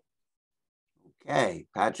spirit. Okay,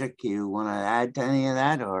 Patrick, you want to add to any of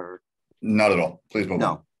that or? Not at all. Please move on.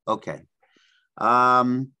 No, okay.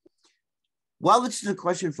 Well, this is a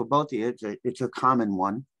question for both of you. It's a common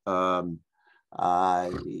one.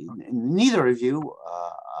 Neither of you,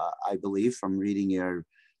 I believe, from reading your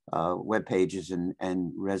web pages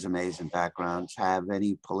and resumes and backgrounds, have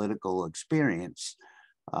any political experience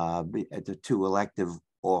to elective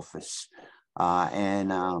office.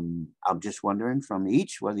 And I'm just wondering from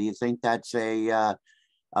each whether you think that's a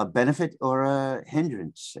benefit or a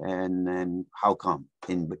hindrance, and how come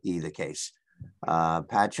in either case.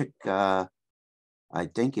 Patrick, I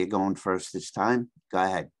think you're going first this time. Go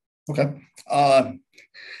ahead. Okay.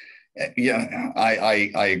 Yeah,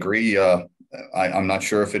 I agree. I'm not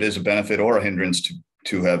sure if it is a benefit or a hindrance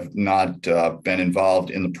to have not been involved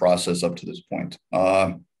in the process up to this point.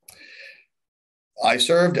 I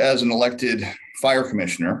served as an elected fire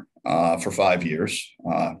commissioner for 5 years.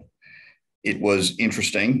 It was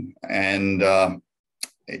interesting, and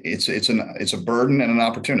it's a burden and an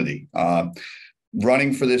opportunity.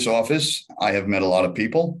 Running for this office, I have met a lot of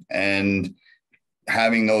people, and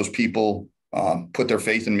having those people put their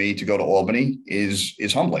faith in me to go to Albany is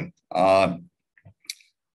humbling. I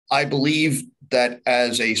believe that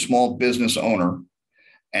as a small business owner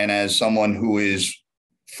and as someone who is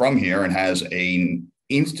from here and has an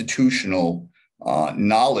institutional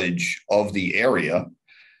knowledge of the area,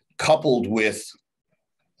 coupled with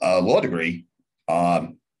a law degree,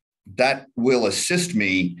 that will assist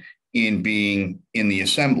me in being in the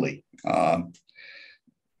assembly. That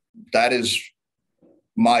is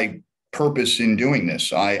my purpose in doing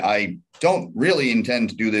this. I don't really intend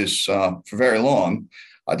to do this for very long.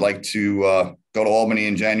 I'd like to go to Albany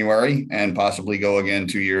in January and possibly go again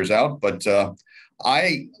 2 years out. But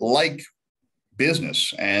I like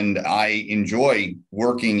business and I enjoy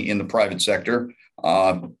working in the private sector.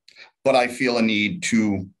 But I feel a need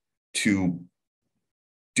to do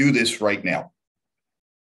this right now.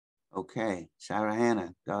 Okay,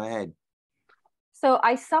 Sarahana, go ahead. So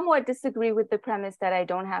I somewhat disagree with the premise that I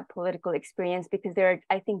don't have political experience, because there are,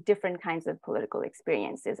 I think, different kinds of political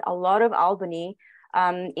experiences. A lot of Albany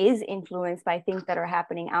is influenced by things that are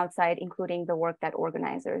happening outside, including the work that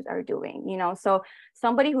organizers are doing. So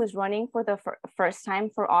somebody who's running for the first time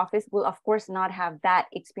for office will, of course, not have that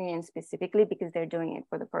experience specifically because they're doing it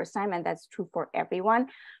for the first time, and that's true for everyone.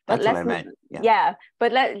 But that's what I meant.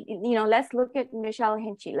 But let's look at Michelle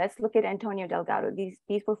Hinchy. Let's look at Antonio Delgado.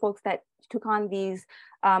 These were folks that took on these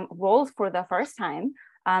roles for the first time,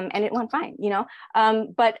 and it went fine.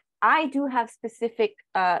 But I do have specific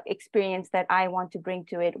experience that I want to bring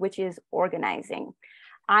to it, which is organizing.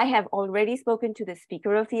 I have already spoken to the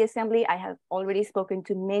Speaker of the Assembly. I have already spoken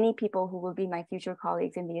to many people who will be my future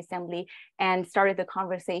colleagues in the Assembly and started the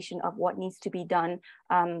conversation of what needs to be done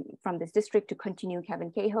from this district to continue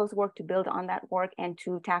Kevin Cahill's work, to build on that work, and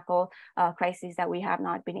to tackle crises that we have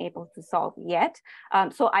not been able to solve yet.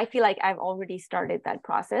 So I feel like I've already started that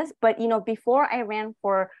process. But before I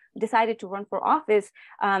decided to run for office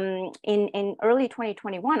in early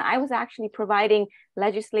 2021, I was actually providing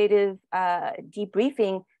legislative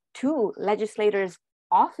debriefing to legislators'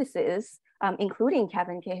 offices, including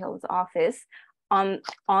Kevin Cahill's office,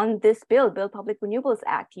 on this bill Public Renewables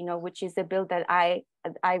Act, which is a bill that I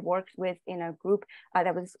worked with in a group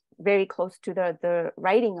that was very close to the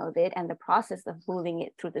writing of it and the process of moving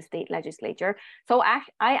it through the state legislature. So I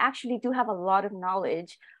actually do have a lot of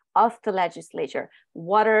knowledge of the legislature.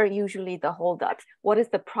 What are usually the holdups? What is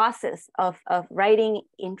the process of writing,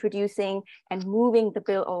 introducing, and moving the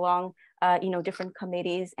bill along different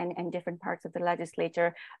committees and different parts of the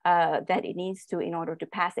legislature that it needs to in order to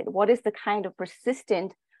pass it? What is the kind of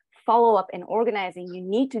persistent follow-up and organizing you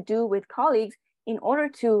need to do with colleagues in order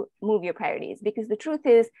to move your priorities? Because the truth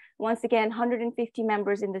is, once again, 150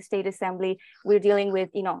 members in the state assembly, we're dealing with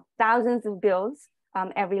thousands of bills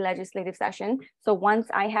every legislative session. So once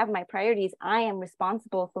I have my priorities, I am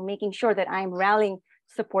responsible for making sure that I'm rallying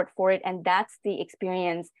support for it. And that's the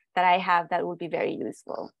experience that I have that would be very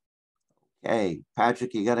useful. Okay,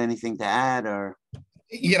 Patrick, you got anything to add? Or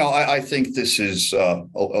I think this is a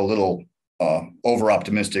little over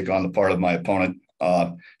optimistic on the part of my opponent.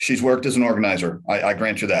 She's worked as an organizer. I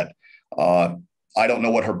grant you that. I don't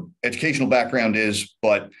know what her educational background is,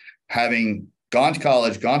 but having gone to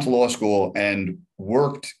college, gone to law school, and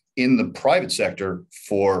worked in the private sector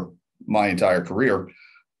for my entire career,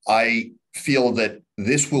 I feel that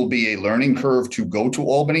this will be a learning curve to go to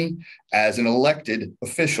Albany as an elected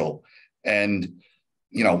official. And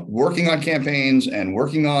working on campaigns and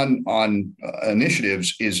working on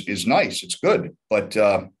initiatives is nice. It's good, but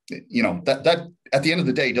that at the end of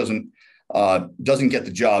the day doesn't get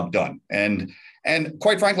the job done. And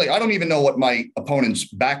quite frankly, I don't even know what my opponent's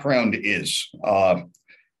background is.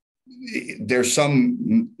 There's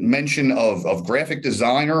some mention of graphic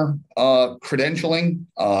designer credentialing.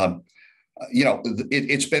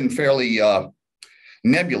 It's been fairly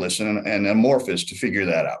nebulous and amorphous to figure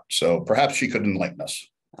that out. So perhaps she could enlighten us.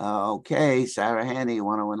 Okay, Sarahana, you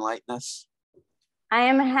want to enlighten us? I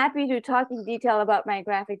am happy to talk in detail about my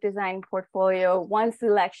graphic design portfolio once the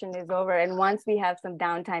election is over and once we have some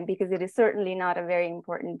downtime, because it is certainly not a very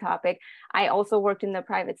important topic. I also worked in the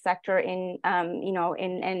private sector in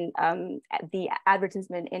the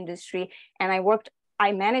advertisement industry, and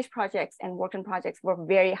I managed projects and worked on projects for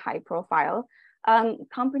very high profile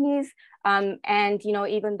companies. And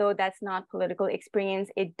even though that's not political experience,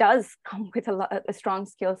 it does come with a strong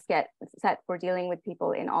skill set for dealing with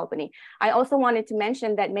people in Albany. I also wanted to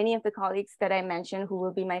mention that many of the colleagues that I mentioned, who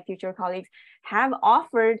will be my future colleagues, have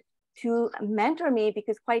offered to mentor me,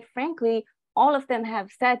 because quite frankly, all of them have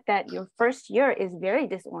said that your first year is very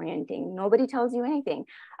disorienting. Nobody tells you anything.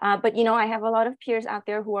 But I have a lot of peers out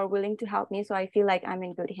there who are willing to help me. So I feel like I'm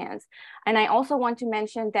in good hands. And I also want to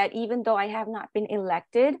mention that even though I have not been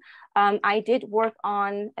elected, I did work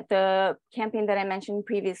on the campaign that I mentioned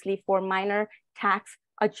previously for minor tax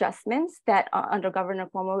adjustments that under Governor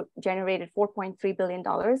Cuomo generated $4.3 billion.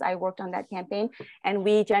 I worked on that campaign, and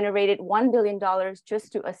we generated $1 billion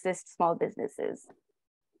just to assist small businesses.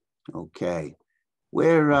 Okay,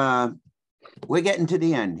 we're getting to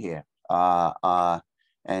the end here,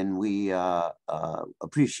 and we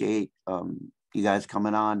appreciate you guys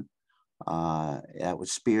coming on. That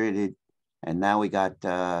was spirited, and now we got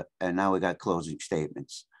closing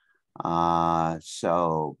statements.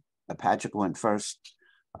 So Patrick went first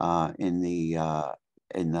in the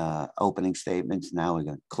opening statements. Now we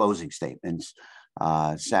got closing statements.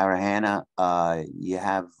 Sarahana, you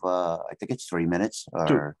have I think it's 3 minutes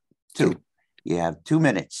or two. You have 2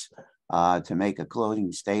 minutes to make a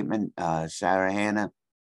closing statement. Sarahana,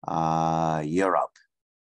 you're up.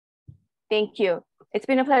 Thank you. It's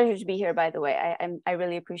been a pleasure to be here, by the way. I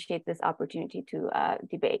really appreciate this opportunity to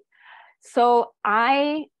debate. So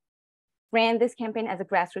I ran this campaign as a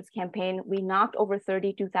grassroots campaign. We knocked over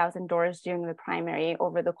 32,000 doors during the primary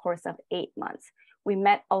over the course of 8 months. We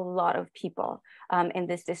met a lot of people in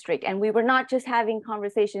this district, and we were not just having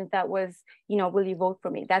conversations that was, will you vote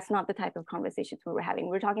for me? That's not the type of conversations we were having.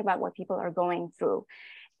 We were talking about what people are going through.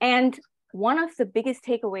 And one of the biggest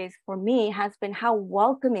takeaways for me has been how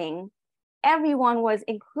welcoming everyone was,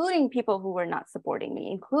 including people who were not supporting me,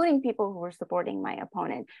 including people who were supporting my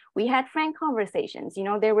opponent. We had frank conversations. You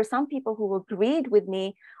know, there were some people who agreed with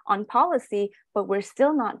me on policy, but were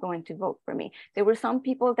still not going to vote for me. There were some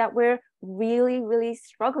people that were really, really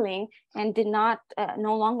struggling and did not,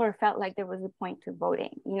 no longer felt like there was a point to voting,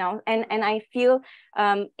 you know, and I feel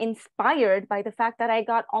inspired by the fact that I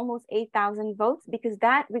got almost 8,000 votes, because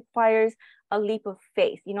that requires a leap of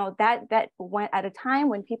faith, you know, that when at a time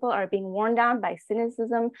when people are being worn down by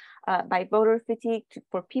cynicism, by voter fatigue,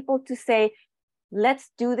 for people to say,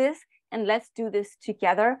 let's do this and let's do this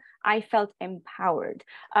together, I felt empowered.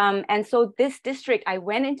 And so this district, I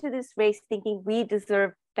went into this race thinking we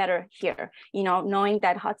deserve better here, you know, knowing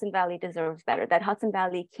that Hudson Valley deserves better, that Hudson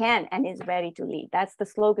Valley can and is ready to lead. That's the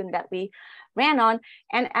slogan that we ran on.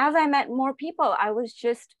 And as I met more people, I was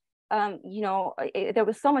just, you know, there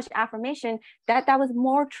was so much affirmation that that was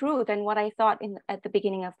more true than what I thought at the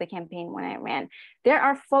beginning of the campaign when I ran. There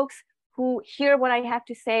are folks who hear what I have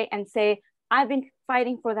to say and say, I've been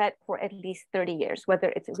fighting for that for at least 30 years, whether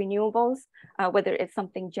it's renewables, whether it's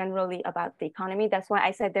something generally about the economy. That's why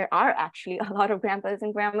I said there are actually a lot of grandpas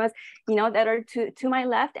and grandmas, you know, that are to my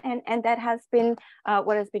left, and that has been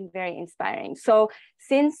what has been very inspiring. So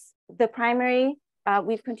since the primary,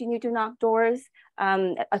 we've continued to knock doors.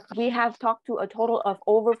 We have talked to a total of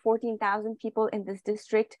over 14,000 people in this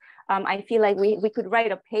district. I feel like we could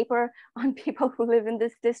write a paper on people who live in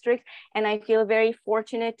this district, and I feel very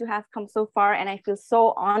fortunate to have come so far, and I feel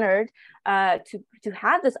so honored to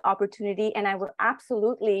have this opportunity, and I will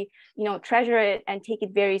absolutely, you know, treasure it and take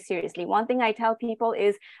it very seriously. One thing I tell people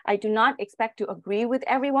is I do not expect to agree with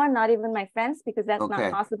everyone, not even my friends, because that's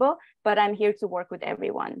not possible, but I'm here to work with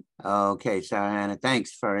everyone. Okay, Sarahana,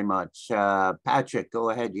 thanks very much. Patrick,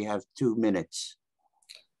 go ahead. You have 2 minutes.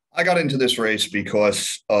 I got into this race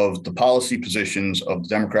because of the policy positions of the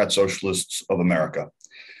Democrat Socialists of America.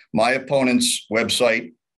 My opponent's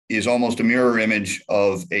website is almost a mirror image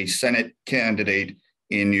of a Senate candidate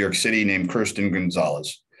in New York City named Kirsten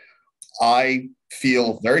Gonzalez. I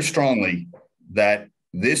feel very strongly that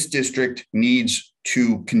this district needs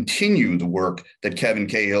to continue the work that Kevin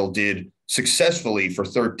Cahill did successfully for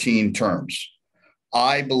 13 terms.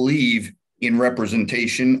 I believe in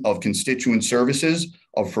representation of constituent services,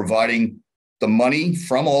 of providing the money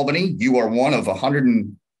from Albany. You are one of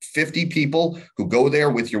 150 people who go there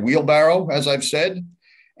with your wheelbarrow, as I've said,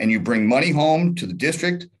 and you bring money home to the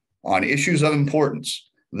district on issues of importance.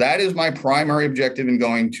 That is my primary objective in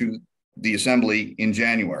going to the assembly in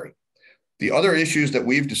January. The other issues that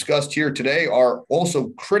we've discussed here today are also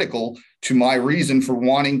critical to my reason for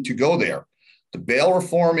wanting to go there. The bail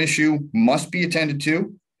reform issue must be attended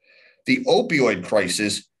to. The opioid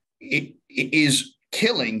crisis, it is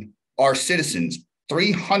killing our citizens.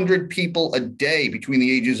 300 people a day between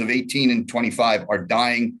the ages of 18 and 25 are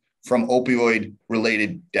dying from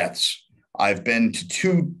opioid-related deaths. I've been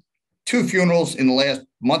to two funerals in the last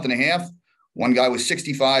month and a half. One guy was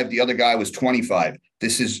 65, the other guy was 25.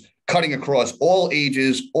 This is cutting across all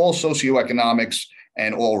ages, all socioeconomics,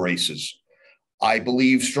 and all races. I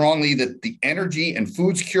believe strongly that the energy and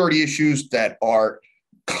food security issues that are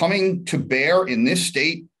coming to bear in this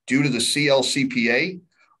state due to the CLCPA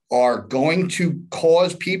are going to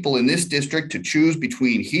cause people in this district to choose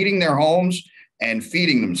between heating their homes and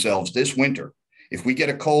feeding themselves this winter. If we get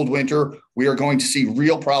a cold winter, we are going to see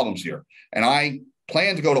real problems here. And I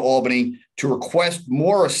plan to go to Albany to request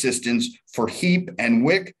more assistance for HEAP and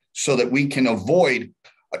WIC so that we can avoid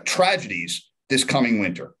tragedies this coming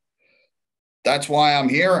winter. That's why I'm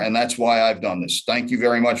here, and that's why I've done this. Thank you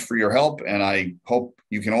very much for your help, and I hope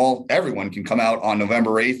you can everyone can come out on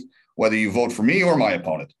November 8th, whether you vote for me or my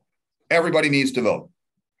opponent. Everybody needs to vote.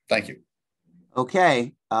 Thank you.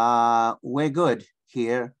 Okay, we're good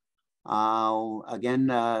here.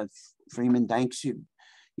 Again, Freeman, thanks you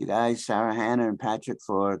guys, Sarahana and Patrick,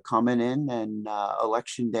 for coming in, and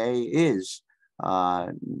Election Day is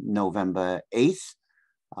November 8th.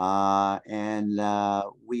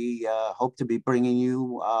 We hope to be bringing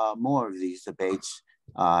you more of these debates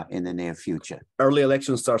in the near future. Early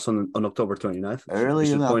election starts on October 29th.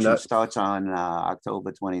 Early election starts on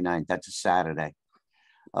October 29th. That's a Saturday.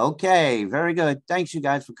 Okay, very good. Thanks, you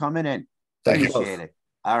guys, for coming in. Thank you. Appreciate it.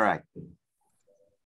 All right.